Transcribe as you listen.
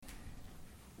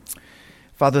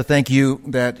Father, thank you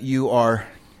that you are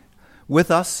with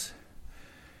us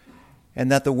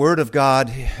and that the Word of God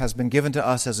has been given to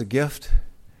us as a gift,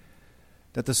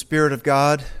 that the Spirit of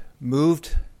God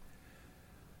moved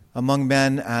among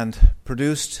men and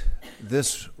produced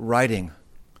this writing,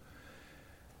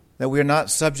 that we are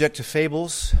not subject to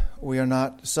fables, we are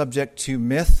not subject to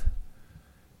myth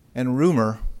and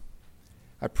rumor.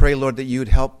 I pray, Lord, that you would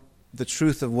help the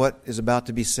truth of what is about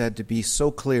to be said to be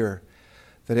so clear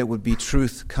that it would be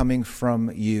truth coming from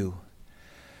you.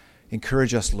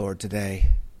 Encourage us, Lord, today.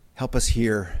 Help us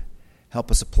hear, help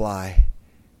us apply,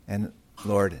 and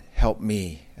Lord, help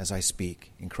me as I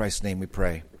speak. In Christ's name we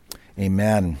pray.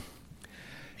 Amen.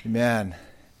 Amen.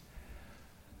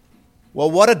 Well,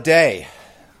 what a day.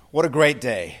 What a great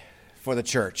day for the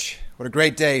church. What a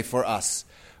great day for us.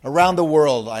 Around the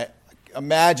world,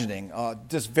 imagining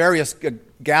just various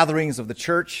gatherings of the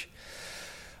church,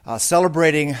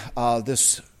 celebrating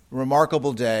this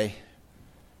remarkable day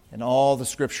and all the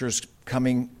scriptures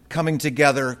coming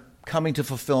together, coming to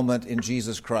fulfillment in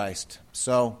Jesus Christ.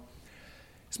 So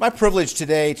it's my privilege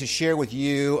today to share with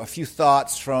you a few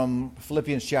thoughts from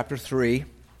Philippians chapter 3.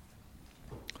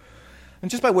 And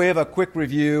just by way of a quick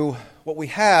review, what we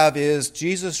have is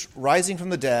Jesus rising from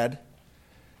the dead,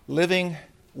 living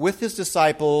with his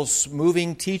disciples,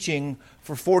 moving, teaching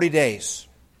for 40 days.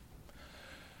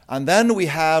 And then we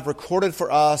have recorded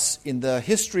for us in the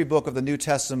history book of the New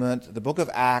Testament, the book of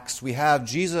Acts, we have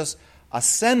Jesus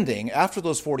ascending after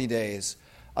those 40 days,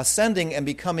 ascending and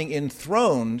becoming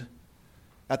enthroned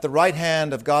at the right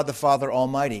hand of God the Father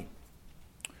Almighty.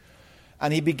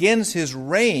 And he begins his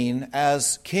reign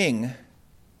as king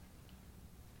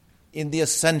in the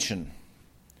ascension.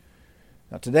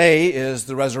 Now today is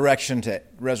the resurrection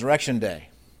day.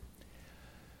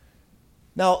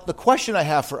 Now, the question I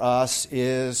have for us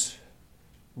is,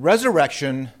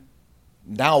 resurrection,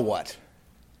 now what?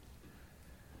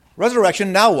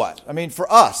 Resurrection, now what? I mean, for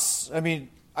us, I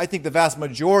think the vast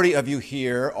majority of you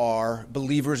here are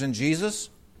believers in Jesus,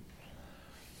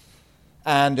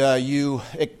 and you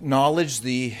acknowledge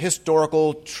the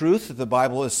historical truth that the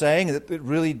Bible is saying, that it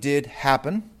really did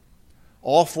happen.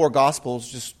 All four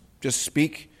Gospels just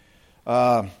speak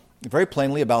very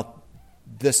plainly about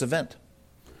this event.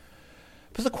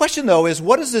 But the question, though, is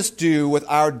what does this do with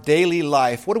our daily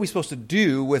life? What are we supposed to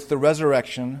do with the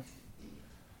resurrection?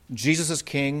 Jesus is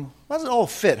king. How does it all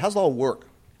fit? How does it all work?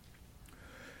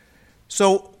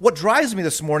 So what drives me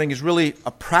this morning is really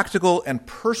a practical and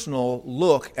personal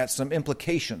look at some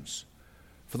implications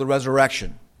for the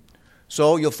resurrection.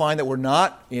 So you'll find that we're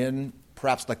not in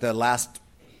perhaps like the last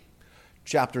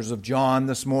chapters of John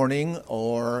this morning,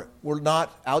 or we're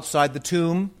not outside the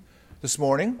tomb this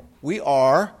morning. We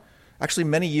are actually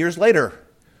many years later,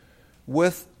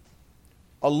 with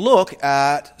a look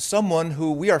at someone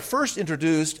who we are first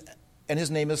introduced, and his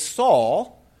name is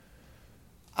Saul,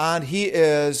 and he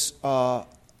is a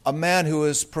man who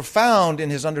is profound in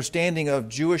his understanding of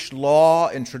Jewish law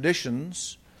and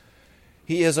traditions.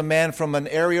 He is a man from an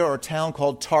area or town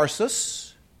called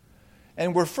Tarsus,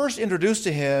 and we're first introduced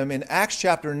to him in Acts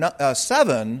chapter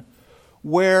 7,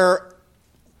 where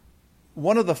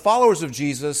one of the followers of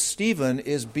Jesus, Stephen,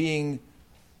 is being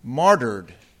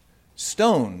martyred,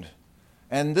 stoned.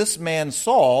 And this man,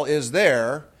 Saul, is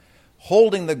there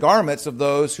holding the garments of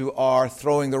those who are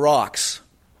throwing the rocks.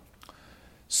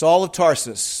 Saul of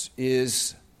Tarsus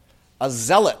is a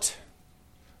zealot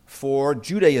for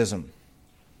Judaism.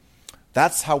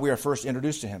 That's how we are first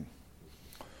introduced to him.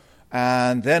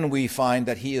 And then we find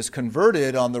that he is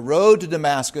converted on the road to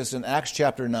Damascus in Acts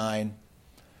chapter 9,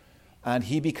 and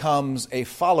he becomes a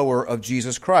follower of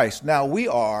Jesus Christ. Now, we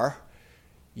are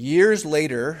years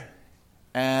later,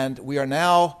 and we are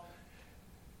now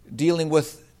dealing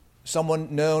with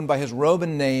someone known by his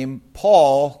Roman name,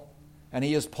 Paul, and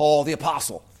he is Paul the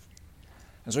Apostle.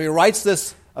 And so he writes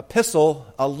this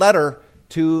epistle, a letter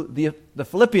to the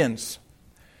Philippians,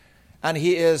 and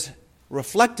he is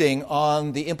reflecting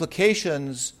on the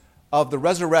implications of the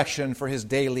resurrection for his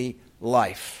daily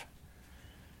life.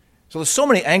 So there's so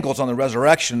many angles on the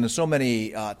resurrection, there's so many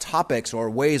topics or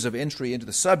ways of entry into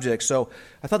the subject. So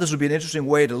I thought this would be an interesting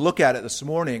way to look at it this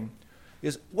morning,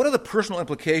 is what are the personal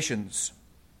implications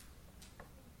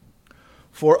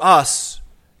for us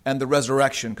and the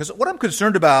resurrection? Because what I'm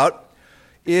concerned about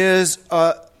is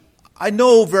I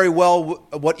know very well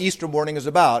what Easter morning is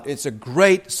about. It's a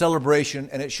great celebration,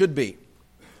 and it should be.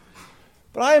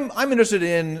 But I'm interested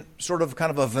in sort of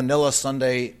kind of a vanilla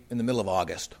Sunday in the middle of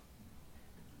August.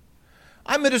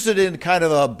 I'm interested in kind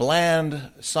of a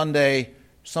bland Sunday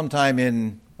sometime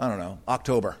in,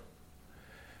 October.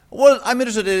 What I'm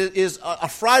interested in is a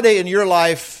Friday in your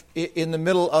life in the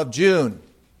middle of June.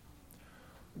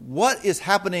 what is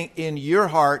happening in your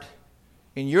heart,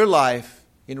 in your life,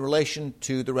 in relation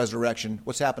to the resurrection?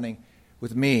 What's happening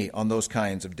with me on those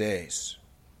kinds of days?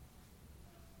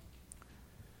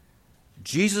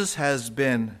 Jesus has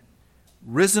been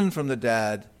risen from the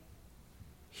dead.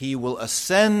 He will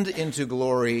ascend into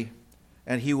glory,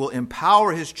 and he will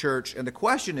empower his church. And the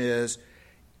question is,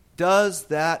 does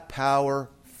that power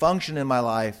function in my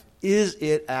life? Is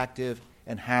it active,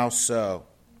 and how so?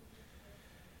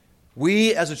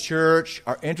 We as a church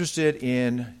are interested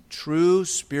in true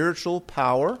spiritual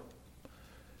power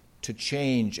to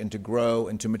change and to grow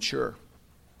and to mature.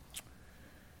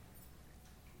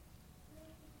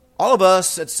 All of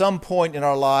us, at some point in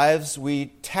our lives, we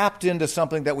tapped into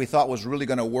something that we thought was really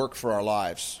going to work for our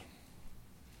lives.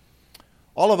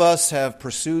 All of us have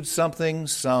pursued something,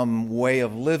 some way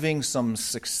of living, some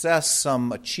success,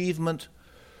 some achievement,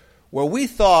 where we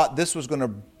thought this was going to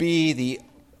be the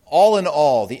all in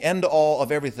all, the end all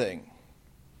of everything.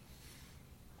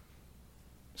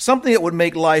 Something that would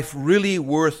make life really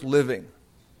worth living.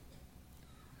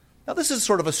 Now, this is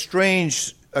sort of a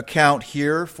strange account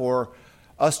here for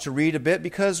us to read a bit,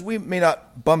 because we may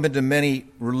not bump into many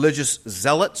religious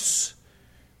zealots.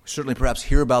 We certainly perhaps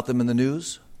hear about them in the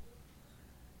news.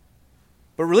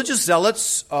 But religious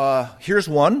zealots, here's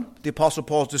one. The Apostle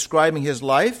Paul is describing his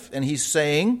life, and he's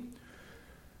saying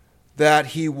that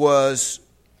he was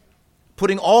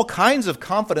putting all kinds of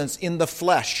confidence in the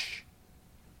flesh.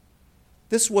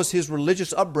 This was his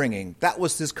religious upbringing. That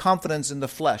was his confidence in the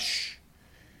flesh.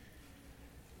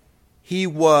 He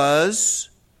was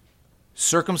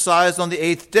circumcised on the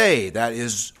 8th day. That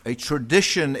is a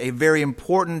tradition, a very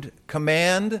important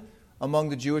command among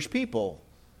the Jewish people.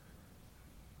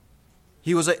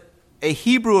 He was a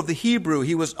Hebrew of the Hebrew.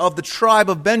 He was of the tribe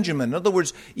of Benjamin. In other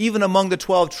words, even among the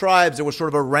 12 tribes, there was sort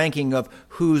of a ranking of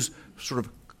who's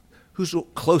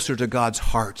closer to God's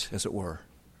heart, as it were.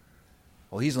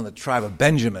 Well, he's on the tribe of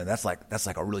Benjamin. That's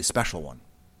like a really special one.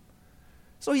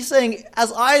 So he's saying,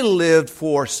 as I lived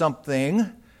for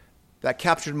something that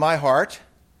captured my heart,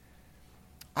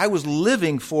 I was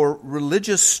living for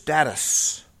religious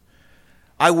status.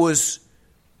 I was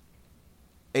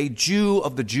a Jew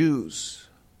of the Jews.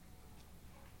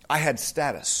 I had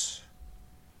status.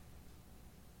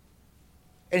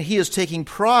 And he is taking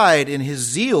pride in his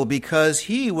zeal because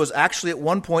he was actually at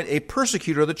one point a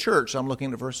persecutor of the church. I'm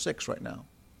looking at verse 6 right now.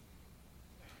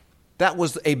 That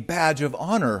was a badge of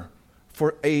honor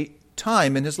for a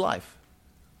time in his life.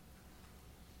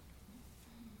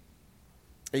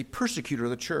 A persecutor of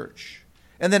the church.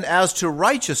 And then as to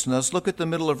righteousness, look at the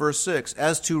middle of verse 6.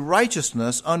 As to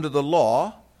righteousness under the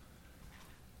law,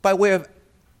 by way of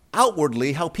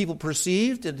outwardly how people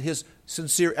perceived and his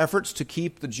sincere efforts to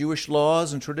keep the Jewish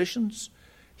laws and traditions,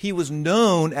 he was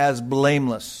known as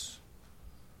blameless.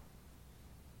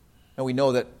 And we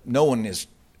know that no one is,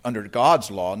 under God's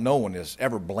law, no one is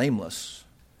ever blameless.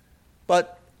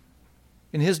 But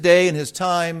in his day, in his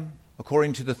time,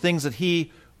 according to the things that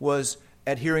he was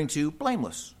adhering to,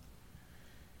 blameless.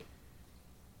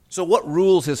 So what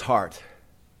rules his heart?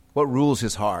 What rules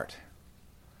his heart?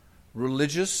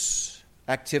 Religious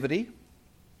activity.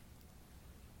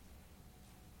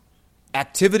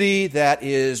 Activity that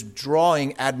is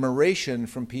drawing admiration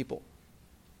from people.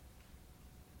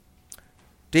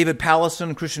 David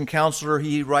Pallison, Christian counselor,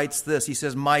 he writes this. He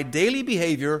says, "My daily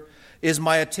behavior is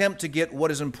my attempt to get what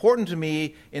is important to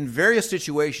me in various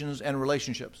situations and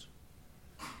relationships."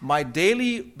 My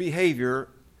daily behavior,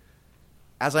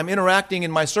 as I'm interacting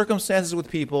in my circumstances with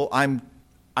people, I'm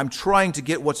trying to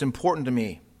get what's important to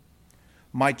me.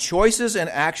 My choices and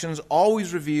actions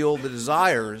always reveal the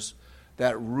desires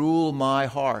that rule my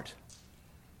heart.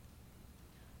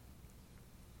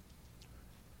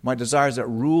 My desires that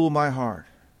rule my heart.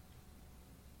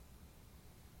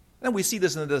 And we see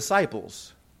this in the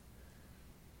disciples.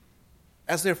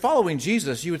 As they're following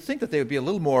Jesus, you would think that they would be a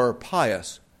little more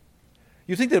pious.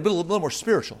 You'd think they'd be a little more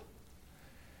spiritual.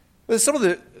 But some of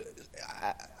the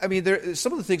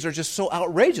things are just so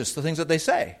outrageous, the things that they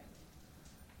say.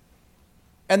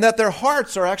 And that their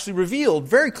hearts are actually revealed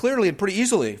very clearly and pretty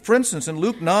easily. For instance, in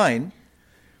Luke 9,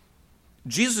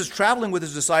 Jesus is traveling with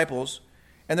his disciples,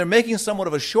 and they're making somewhat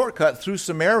of a shortcut through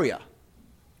Samaria.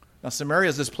 Now, Samaria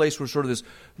is this place where sort of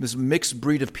this mixed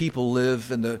breed of people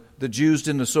live, and the Jews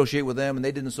didn't associate with them, and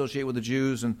they didn't associate with the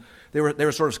Jews, and they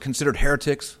were sort of considered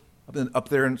heretics up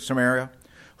there in Samaria.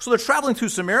 So they're traveling through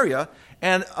Samaria,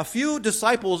 and a few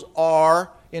disciples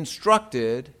are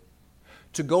instructed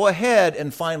to go ahead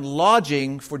and find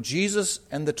lodging for Jesus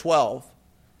and the 12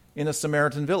 in a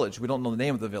Samaritan village. We don't know the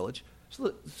name of the village.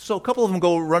 So a couple of them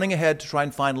go running ahead to try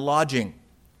and find lodging.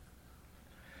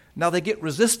 Now they get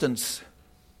resistance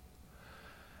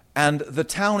And the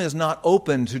town is not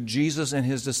open to Jesus and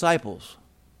his disciples.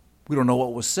 We don't know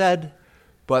what was said,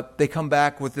 but they come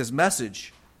back with this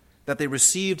message that they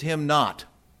received him not.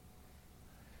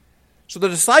 So the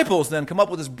disciples then come up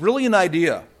with this brilliant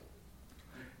idea.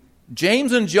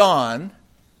 James and John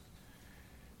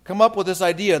come up with this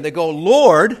idea, and they go,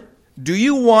 Lord, do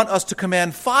you want us to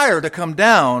command fire to come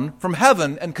down from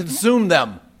heaven and consume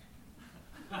them?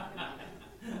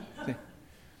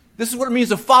 This is what it means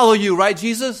to follow you, right,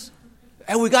 Jesus?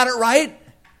 And we got it right?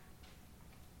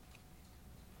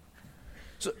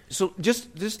 So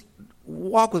just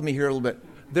walk with me here a little bit.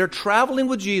 They're traveling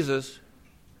with Jesus,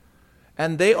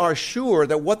 and they are sure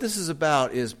that what this is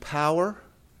about is power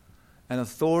and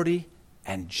authority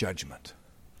and judgment.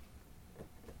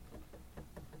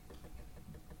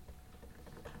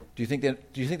 Do you think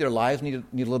their lives need a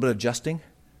little bit of adjusting?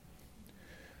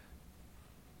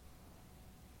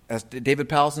 As David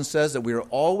Powlison says, that we are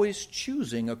always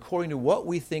choosing according to what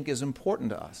we think is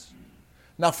important to us.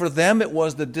 Now, for them, it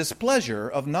was the displeasure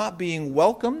of not being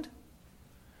welcomed,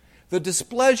 the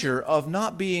displeasure of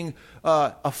not being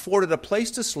afforded a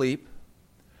place to sleep,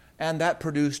 and that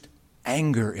produced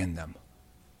anger in them.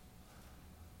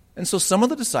 And so some of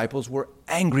the disciples were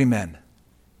angry men.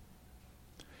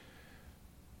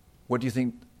 What do you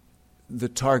think the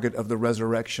target of the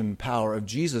resurrection power of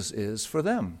Jesus is for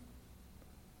them?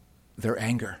 Their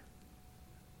anger.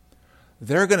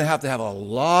 They're going to have a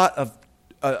lot of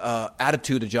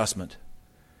attitude adjustment,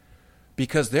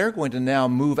 because they're going to now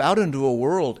move out into a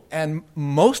world, and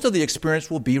most of the experience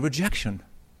will be rejection.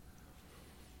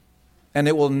 And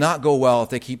it will not go well if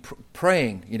they keep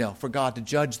praying, for God to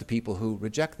judge the people who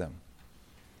reject them.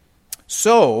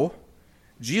 So,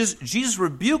 Jesus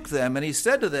rebuked them, and he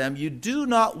said to them, you do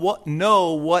not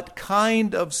know what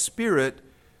kind of spirit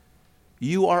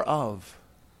you are of.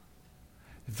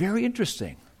 Very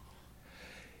interesting.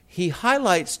 He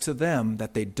highlights to them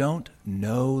that they don't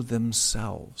know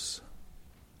themselves.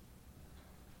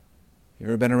 You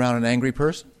ever been around an angry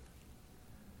person?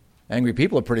 Angry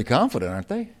people are pretty confident, aren't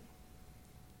they?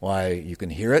 Why, you can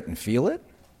hear it and feel it.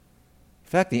 In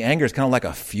fact, the anger is kind of like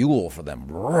a fuel for them.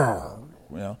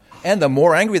 And the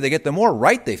more angry they get, the more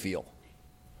right they feel.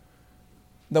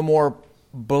 The more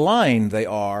blind they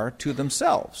are to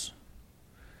themselves.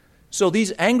 So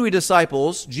these angry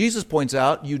disciples, Jesus points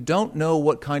out, you don't know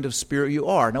what kind of spirit you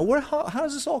are. Now, how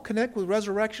does this all connect with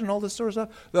resurrection and all this sort of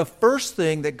stuff? The first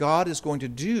thing that God is going to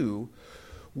do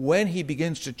when he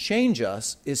begins to change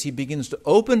us is he begins to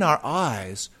open our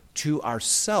eyes to our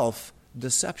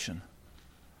self-deception.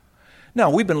 Now,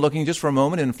 we've been looking just for a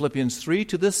moment in Philippians 3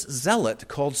 to this zealot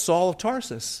called Saul of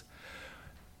Tarsus.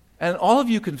 And all of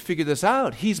you can figure this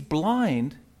out. He's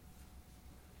blind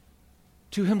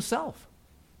to himself.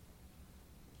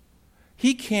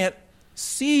 He can't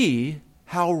see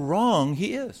how wrong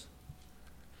he is.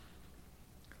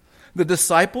 The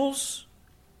disciples'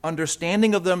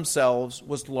 understanding of themselves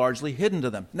was largely hidden to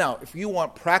them. Now, if you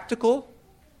want practical,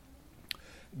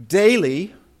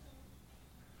 daily,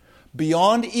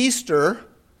 beyond Easter,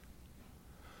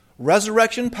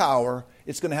 resurrection power,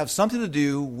 it's going to have something to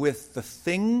do with the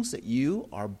things that you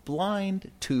are blind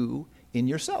to in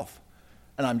yourself.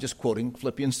 And I'm just quoting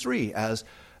Philippians 3 as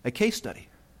a case study.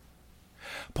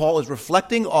 Paul is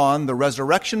reflecting on the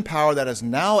resurrection power that is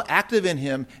now active in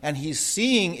him, and he's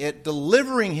seeing it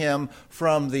delivering him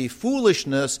from the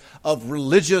foolishness of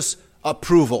religious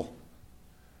approval.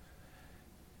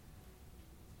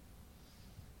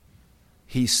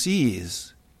 He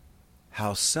sees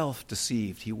how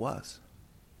self-deceived he was.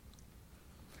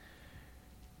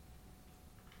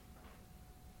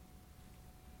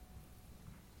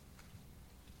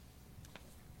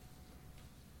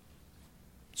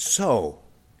 So,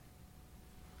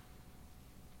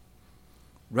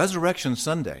 Resurrection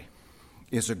Sunday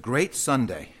is a great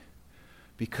Sunday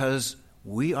because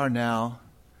we are now,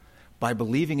 by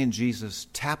believing in Jesus,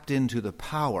 tapped into the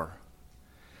power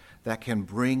that can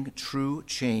bring true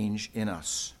change in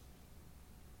us.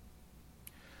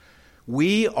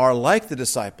 We are like the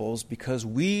disciples because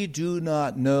we do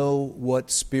not know what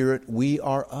spirit we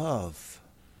are of.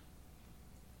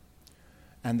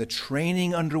 And the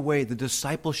training underway, the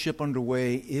discipleship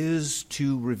underway, is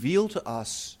to reveal to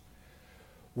us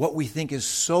what we think is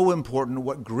so important,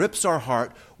 what grips our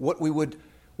heart, what we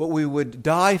would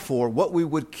die for, what we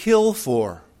would kill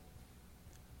for.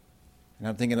 And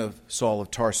I'm thinking of Saul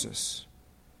of Tarsus.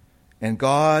 And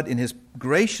God, in his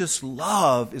gracious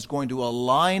love, is going to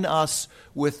align us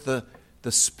with the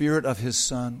Spirit of his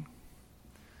Son.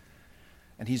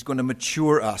 And he's going to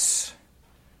mature us.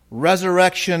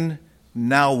 Resurrection,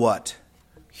 now what?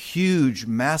 Huge,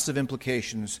 massive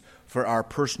implications for our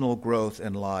personal growth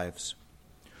and lives.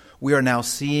 We are now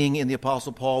seeing in the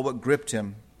Apostle Paul what gripped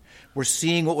him. We're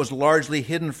seeing what was largely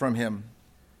hidden from him.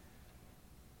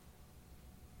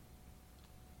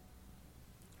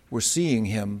 We're seeing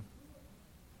him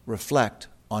reflect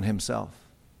on himself.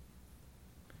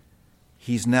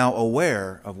 He's now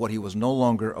aware of what he was no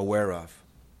longer aware of.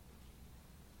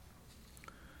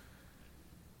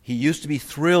 He used to be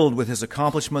thrilled with his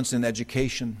accomplishments in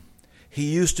education.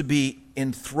 He used to be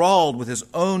enthralled with his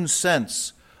own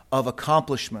sense of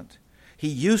accomplishment. He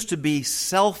used to be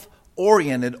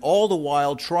self-oriented, all the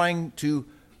while trying to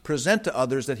present to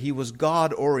others that he was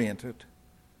God-oriented.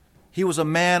 He was a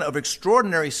man of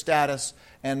extraordinary status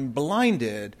and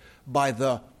blinded by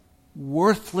the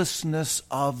worthlessness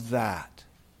of that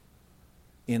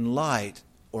in light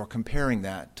or comparing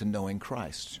that to knowing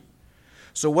Christ.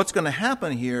 So what's going to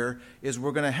happen here is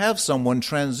we're going to have someone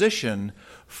transition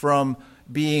from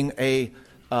being a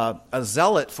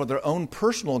zealot for their own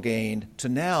personal gain to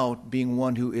now being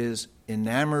one who is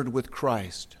enamored with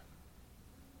Christ.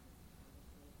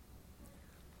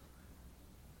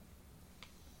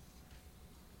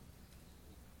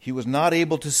 He was not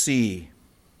able to see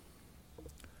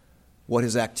what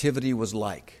his activity was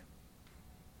like.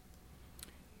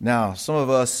 Now, some of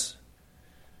us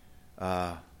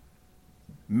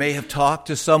may have talked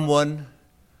to someone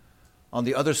on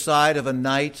the other side of a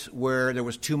night where there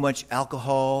was too much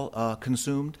alcohol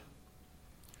consumed.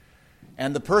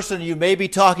 And the person you may be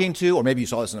talking to, or maybe you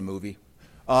saw this in a movie,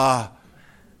 the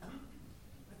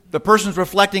person's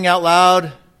reflecting out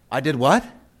loud, I did what?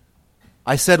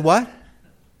 I said what?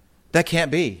 That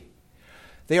can't be.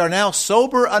 They are now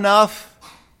sober enough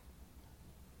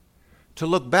to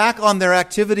look back on their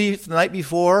activity the night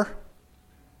before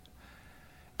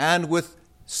and with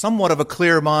somewhat of a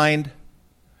clear mind,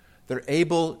 they're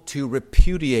able to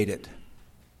repudiate it.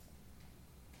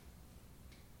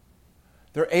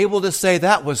 They're able to say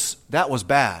that was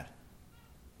bad.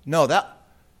 No,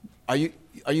 are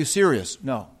you serious?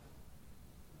 No.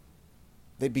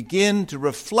 They begin to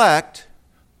reflect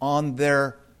on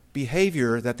their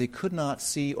behavior that they could not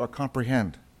see or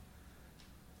comprehend.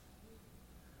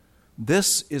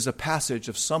 This is a passage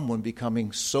of someone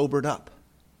becoming sobered up.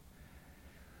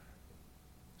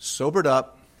 Sobered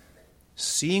up,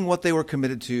 seeing what they were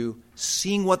committed to,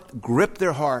 seeing what gripped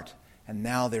their heart, and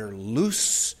now they're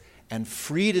loose and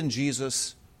freed in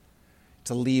Jesus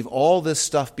to leave all this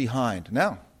stuff behind.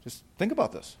 Now, just think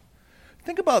about this.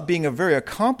 Think about being a very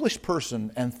accomplished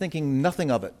person and thinking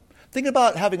nothing of it. Think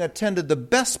about having attended the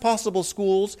best possible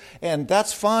schools, and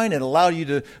that's fine. It allowed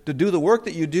you to do the work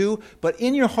that you do, but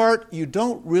in your heart, you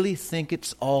don't really think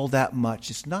it's all that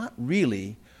much. It's not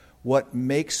really what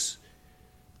makes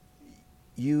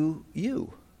you,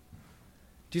 you.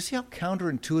 Do you see how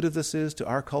counterintuitive this is to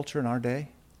our culture in our day?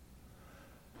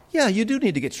 Yeah, you do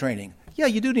need to get training. Yeah,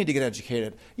 you do need to get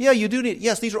educated. Yeah, you do need,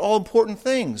 yes, these are all important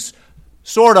things.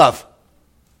 Sort of.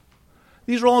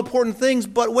 These are all important things,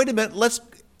 but wait a minute,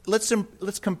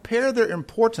 let's compare their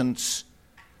importance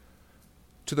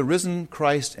to the risen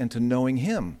Christ and to knowing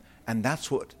him. And that's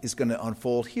what is going to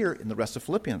unfold here in the rest of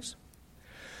Philippians.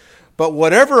 But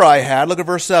whatever I had, look at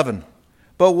verse 7.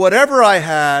 But whatever I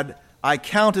had, I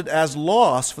counted as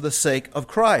loss for the sake of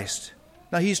Christ.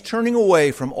 Now he's turning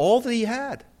away from all that he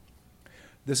had.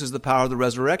 This is the power of the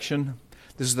resurrection.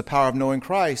 This is the power of knowing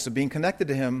Christ, of being connected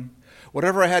to him.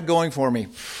 Whatever I had going for me,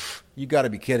 you got to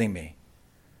be kidding me.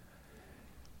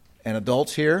 And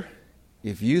adults here,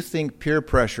 if you think peer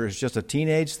pressure is just a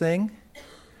teenage thing,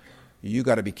 you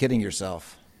got to be kidding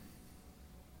yourself.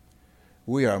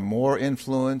 We are more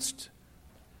influenced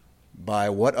by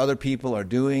what other people are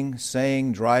doing,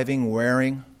 saying, driving,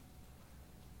 wearing.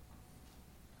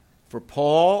 For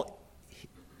Paul,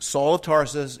 Saul of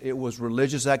Tarsus, it was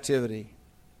religious activity.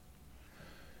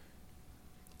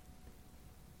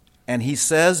 And he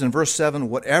says in verse 7,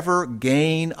 whatever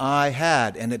gain I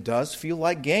had. And it does feel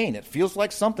like gain. It feels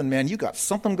like something, man. You got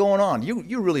something going on.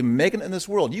 You're really making it in this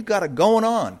world. You got it going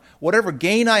on. Whatever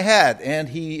gain I had. And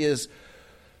he's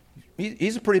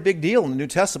a pretty big deal in the New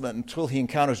Testament until he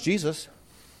encounters Jesus.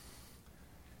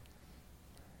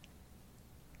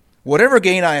 Whatever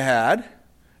gain I had,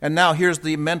 and now here's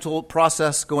the mental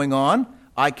process going on,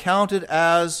 I counted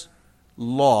as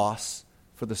loss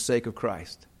for the sake of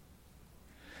Christ.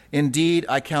 Indeed,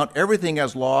 I count everything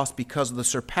as loss because of the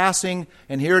surpassing,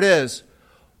 and here it is,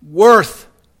 worth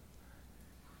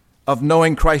of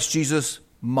knowing Christ Jesus,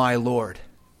 my Lord.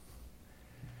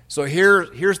 So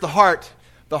here's the heart.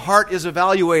 The heart is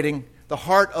evaluating. The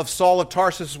heart of Saul of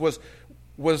Tarsus was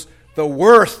the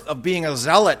worth of being a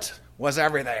zealot was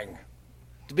everything.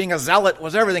 Being a zealot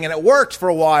was everything, and it worked for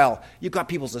a while. You got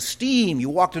people's esteem. You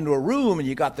walked into a room, and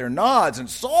you got their nods, and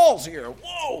Saul's here.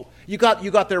 Whoa! You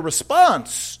got their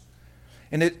response.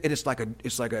 And it's like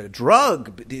a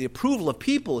drug, the approval of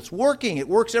people. It's working. It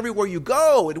works everywhere you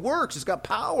go. It works. It's got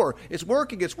power. It's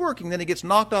working. Then he gets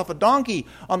knocked off a donkey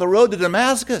on the road to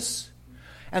Damascus.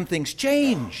 And things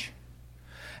change.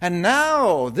 And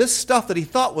now this stuff that he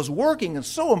thought was working is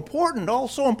so important, all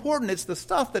so important, it's the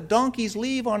stuff that donkeys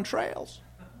leave on trails.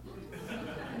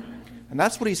 And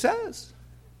that's what he says.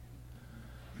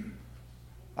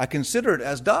 I consider it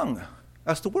as dung.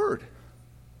 That's the word.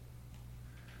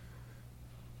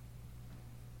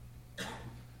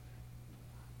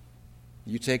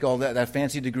 You take all that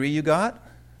fancy degree you got,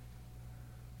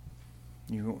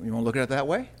 you want to look at it that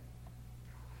way?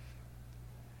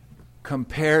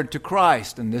 Compared to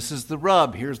Christ, and this is the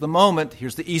rub, here's the moment,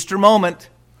 here's the Easter moment.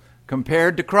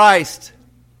 Compared to Christ.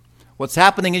 What's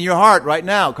happening in your heart right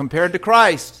now? Compared to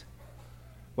Christ.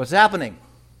 What's happening?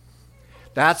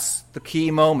 That's the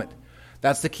key moment.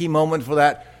 That's the key moment for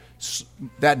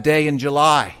that day in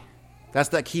July. That's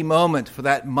that key moment for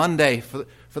that Monday for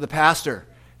the pastor.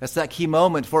 That's that key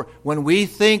moment for when we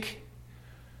think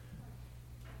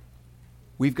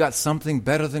we've got something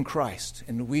better than Christ.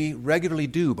 And we regularly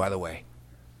do, by the way.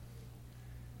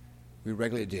 We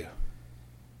regularly do.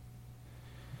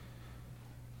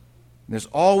 There's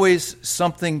always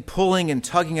something pulling and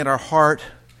tugging at our heart,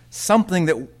 something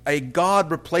that a God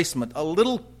replacement, a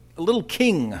little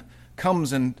king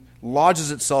comes and lodges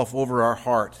itself over our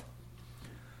heart.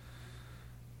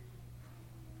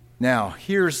 Now,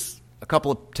 here's a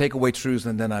couple of takeaway truths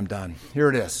and then I'm done. Here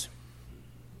it is.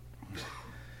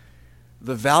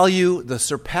 The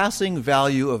surpassing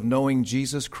value of knowing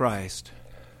Jesus Christ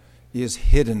is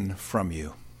hidden from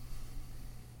you.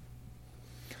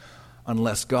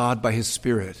 Unless God, by His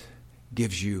Spirit,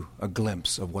 gives you a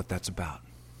glimpse of what that's about.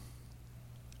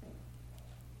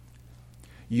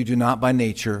 You do not, by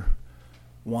nature,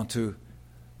 want to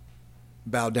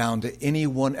bow down to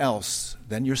anyone else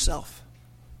than yourself.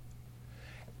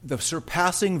 The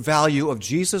surpassing value of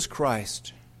Jesus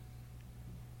Christ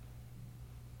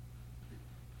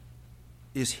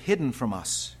is hidden from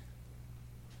us.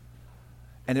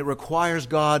 And it requires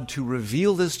God to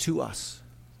reveal this to us.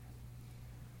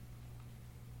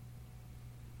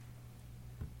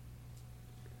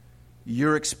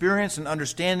 Your experience and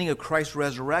understanding of Christ's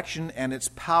resurrection and its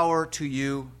power to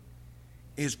you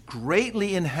is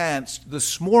greatly enhanced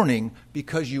this morning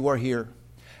because you are here.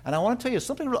 And I want to tell you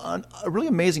something really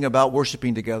amazing about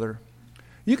worshiping together.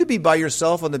 You could be by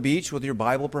yourself on the beach with your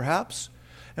Bible, perhaps.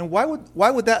 And why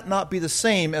would that not be the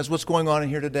same as what's going on in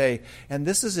here today? And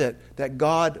this is it, that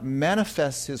God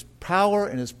manifests His power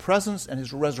and His presence and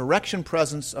His resurrection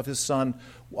presence of His Son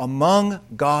among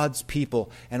God's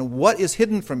people. And what is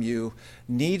hidden from you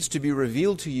needs to be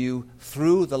revealed to you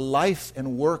through the life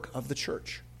and work of the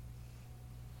church.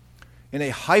 In a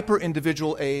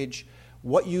hyper-individual age,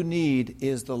 what you need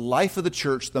is the life of the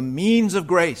church, the means of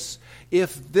grace.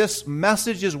 If this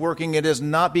message is working, it is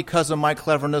not because of my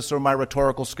cleverness or my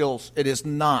rhetorical skills. It is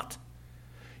not.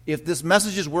 If this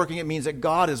message is working, it means that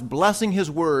God is blessing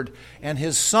His word and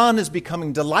His Son is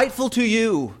becoming delightful to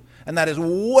you. And that is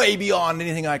way beyond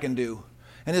anything I can do.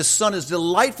 And His Son is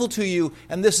delightful to you,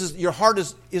 and your heart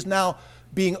is now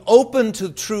being open to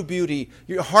true beauty.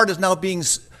 Your heart is now being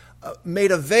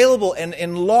made available and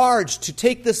enlarged to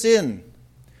take this in.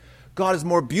 God is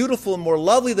more beautiful and more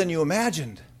lovely than you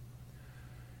imagined.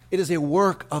 It is a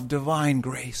work of divine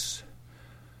grace.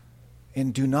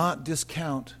 And do not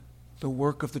discount the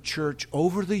work of the church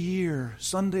over the year,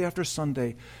 Sunday after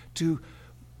Sunday, to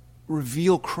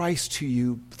reveal Christ to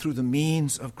you through the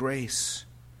means of grace.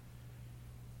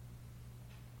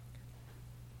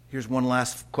 Here's one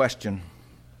last question.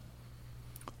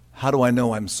 How do I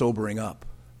know I'm sobering up?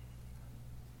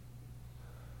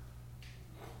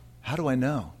 How do I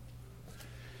know?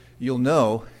 You'll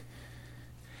know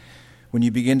when you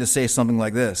begin to say something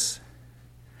like this.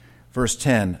 Verse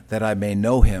 10, that I may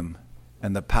know Him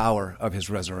and the power of His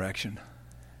resurrection.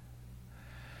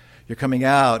 You're coming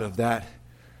out of that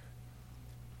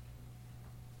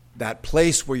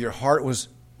place where your heart was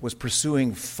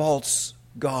pursuing false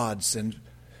gods and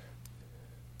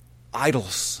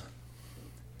idols.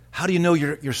 How do you know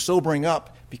you're sobering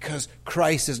up? Because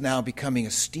Christ is now becoming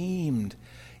esteemed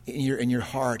in your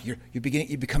heart. You're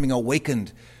becoming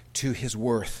awakened to His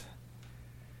worth.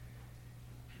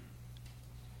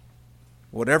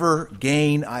 Whatever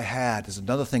gain I had is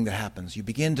another thing that happens. You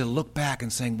begin to look back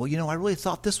and saying, well, I really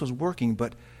thought this was working,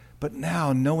 but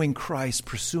now knowing Christ,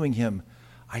 pursuing Him,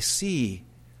 I see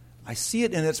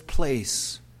it in its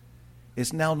place.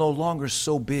 is now no longer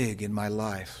so big in my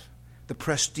life. The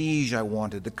prestige I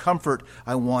wanted, the comfort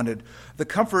I wanted, the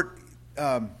comfort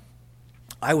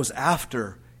I was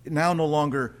after, it now no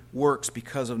longer works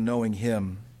because of knowing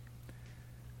Him.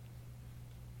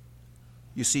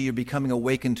 You see, you're becoming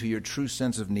awakened to your true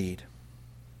sense of need.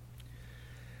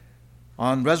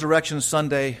 On Resurrection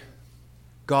Sunday,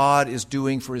 God is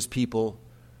doing for His people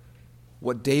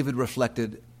what David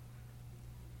reflected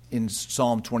in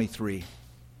Psalm 23.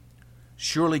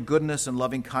 Surely goodness and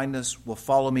loving kindness will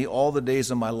follow me all the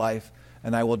days of my life,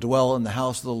 and I will dwell in the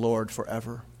house of the Lord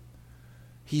forever.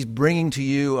 He's bringing to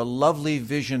you a lovely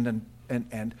vision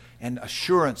and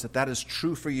assurance that is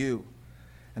true for you,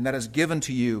 and that is given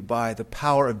to you by the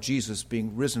power of Jesus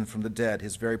being risen from the dead,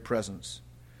 His very presence.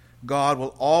 God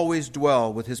will always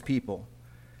dwell with His people,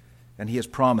 and He has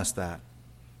promised that.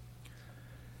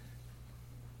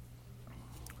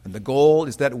 And the goal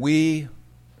is that we,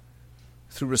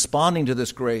 through responding to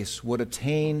this grace, would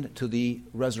attain to the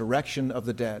resurrection of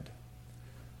the dead.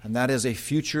 And that is a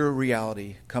future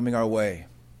reality coming our way.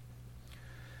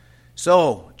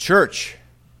 So, church,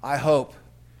 I hope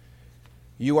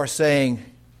you are saying,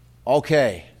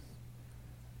 okay,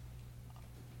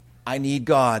 I need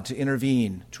God to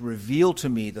intervene, to reveal to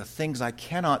me the things I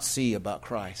cannot see about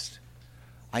Christ.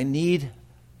 I need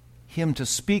Him to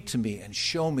speak to me and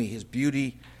show me His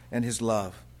beauty and His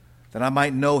love, that I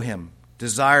might know Him,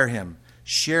 desire Him,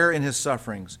 share in His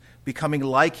sufferings, becoming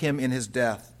like Him in His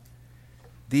death.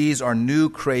 These are new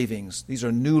cravings. These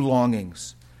are new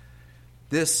longings.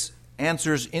 This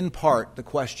answers in part the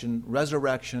question,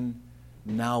 resurrection,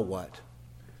 now what?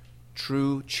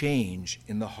 True change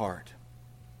in the heart.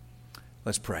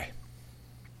 Let's pray.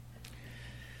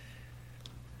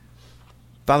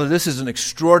 Father, this is an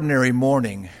extraordinary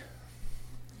morning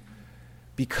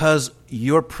because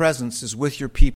your presence is with your people.